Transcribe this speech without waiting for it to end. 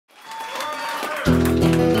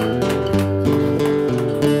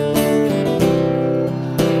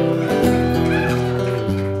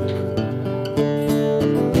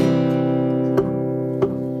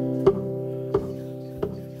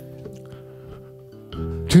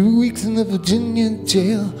2 weeks in the Virginia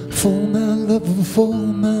jail for my lover, for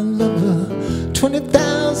my lover.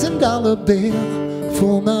 $20,000 bail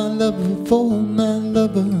for my lover, for my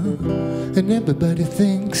lover. And everybody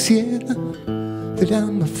thinks, yeah, that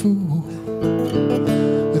I'm a fool,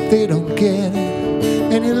 but they don't get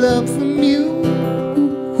any love from you.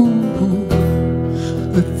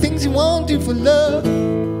 The things you won't do for love.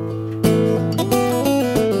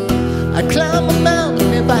 I'd climb a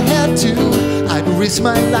mountain if I had to. I'd risk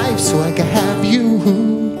my life so I could have you.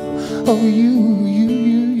 Oh, you.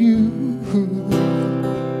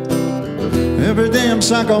 Every day I'm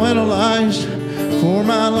psychoanalyzed for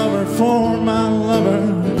my lover, for my lover.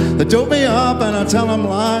 They dope me up and I tell them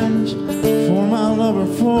lies for my lover,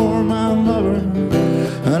 for my lover.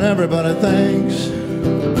 And everybody thinks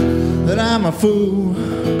that I'm a fool,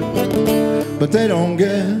 but they don't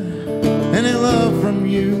get any love from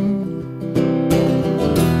you.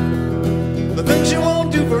 The things you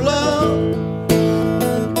won't do for love.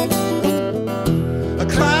 I'd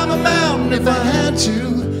climb a mountain if I had to.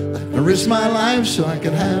 I risk my life so I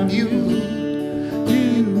could have you.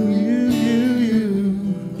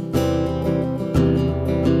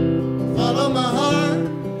 Follow my heart,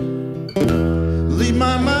 leave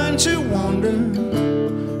my mind to wander.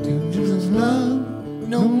 To Jesus' love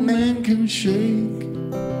no man can shake.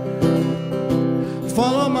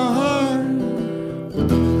 Follow my heart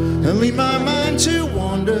and leave my mind to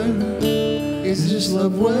wander. Is this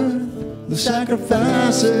love worth the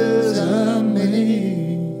sacrifices I made?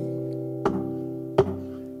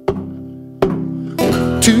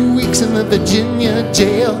 2 weeks in the Virginia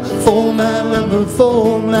jail for my lover,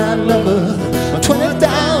 for my lover.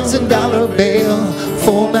 $20,000 bail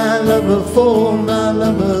for my lover, for my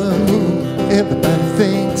lover. Everybody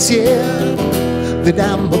thinks, yeah, that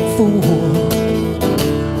I'm a fool,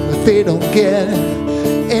 but they don't get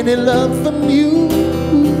any love from you.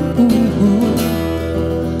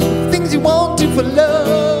 Things you won't do for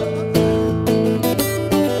love.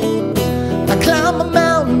 I climb a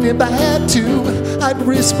mountain if I had to. I'd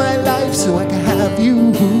risk my life so I could have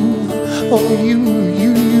you. Oh, you.